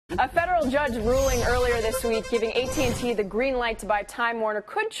A federal judge ruling earlier this week giving AT&T the green light to buy Time Warner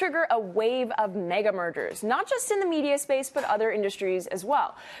could trigger a wave of mega mergers, not just in the media space, but other industries as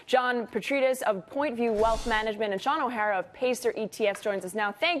well. John Petrides of Point View Wealth Management and Sean O'Hara of Pacer ETFs joins us now.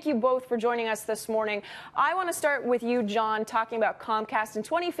 Thank you both for joining us this morning. I want to start with you, John, talking about Comcast. In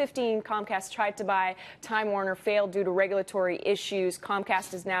 2015, Comcast tried to buy Time Warner, failed due to regulatory issues.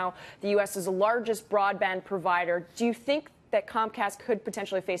 Comcast is now the U.S.'s largest broadband provider. Do you think that Comcast could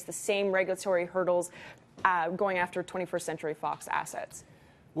potentially face the same regulatory hurdles going after 21st Century Fox assets?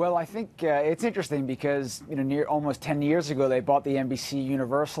 Well, I think it's interesting because, almost 10 years ago, they bought the NBC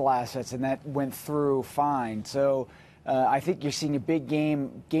Universal assets, and that went through fine. So I think you're seeing a big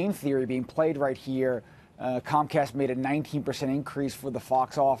game theory being played right here. Comcast made a 19% increase for the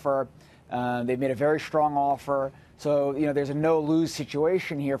Fox offer. They made a very strong offer. So, there's a no-lose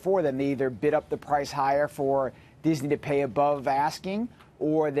situation here for them. They either bid up the price higher for Disney to pay above asking,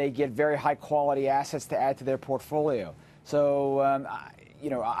 or they get very high-quality assets to add to their portfolio. So,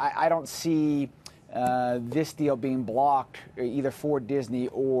 I don't see this deal being blocked either for Disney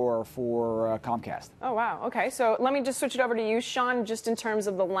or for Comcast. Oh, wow. Okay, so let me just switch it over to you, Sean, just in terms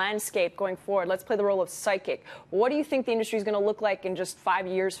of the landscape going forward. Let's play the role of psychic. What do you think the industry is going to look like in just 5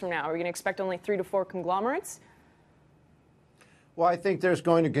 years from now? Are we going to expect only 3 to 4 conglomerates? Well, I think there's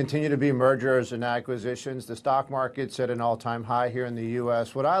going to continue to be mergers and acquisitions. The stock market's at an all-time high here in the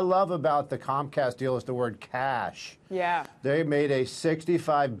U.S. What I love about the Comcast deal is the word cash. Yeah. They made a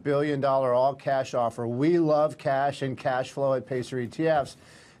 $65 billion all-cash offer. We love cash and cash flow at Pacer ETFs,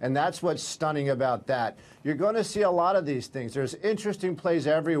 and that's what's stunning about that. You're going to see a lot of these things. There's interesting plays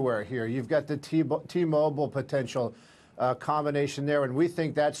everywhere here. You've got the T-Mobile potential combination there, and we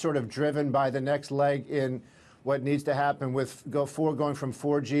think that's sort of driven by the next leg in what needs to happen with going from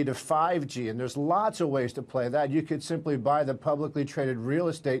 4G to 5G. And there's lots of ways to play that. You could simply buy the publicly traded real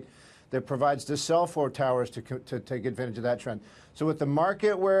estate that provides the cell phone towers to take advantage of that trend. So with the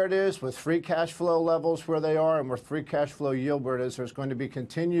market where it is, with free cash flow levels where they are, and with free cash flow yield where it is, there's going to be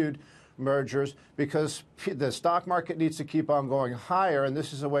continued mergers because the stock market needs to keep on going higher, and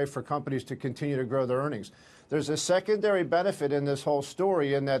this is a way for companies to continue to grow their earnings. There's a secondary benefit in this whole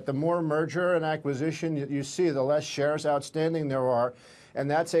story in that the more merger and acquisition you see, the less shares outstanding there are, and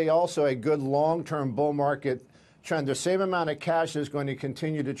that's also a good long-term bull market trend. The same amount of cash is going to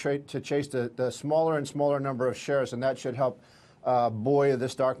continue to chase the smaller and smaller number of shares, and that should help buoy the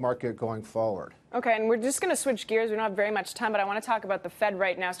stock market going forward. Okay, and we're just going to switch gears. We don't have very much time, but I want to talk about the Fed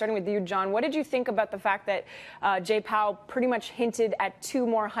right now, starting with you, John. What did you think about the fact that Jay Powell pretty much hinted at 2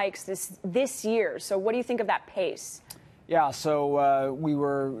 more hikes this year? So what do you think of that pace? Yeah, so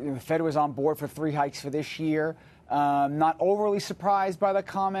the Fed was on board for 3 hikes for this year. Not overly surprised by the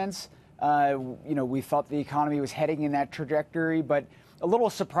comments. We thought the economy was heading in that trajectory, but a little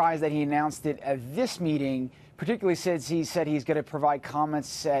surprised that he announced it at this meeting, particularly since he said he's going to provide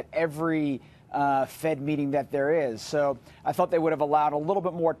comments at every Fed meeting that there is. So I thought they would have allowed a little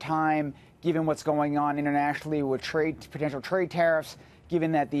bit more time, given what's going on internationally with potential trade tariffs,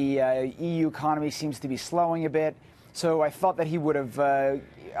 given that the EU economy seems to be slowing a bit. So I thought that he would have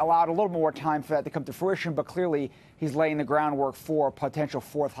allowed a little more time for that to come to fruition, but clearly he's laying the groundwork for a potential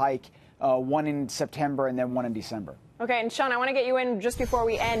 4th hike, one in September and then one in December. Okay, and Sean, I want to get you in just before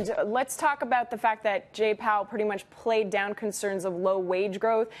we end. Let's talk about the fact that Jay Powell pretty much played down concerns of low wage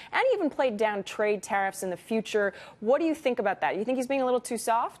growth and even played down trade tariffs in the future. What do you think about that? You think he's being a little too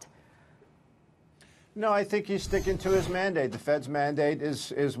soft? No, I think he's sticking to his mandate. The Fed's mandate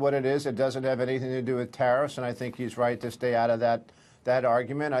is what it is. It doesn't have anything to do with tariffs, and I think he's right to stay out of that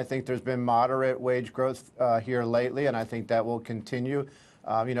argument. I think there's been moderate wage growth here lately, and I think that will continue.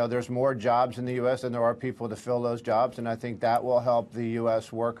 There's more jobs in the U.S. than there are people to fill those jobs, and I think that will help the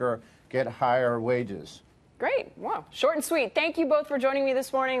U.S. worker get higher wages. Great. Wow. Short and sweet. Thank you both for joining me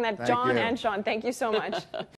this morning. John and Sean, thank you so much.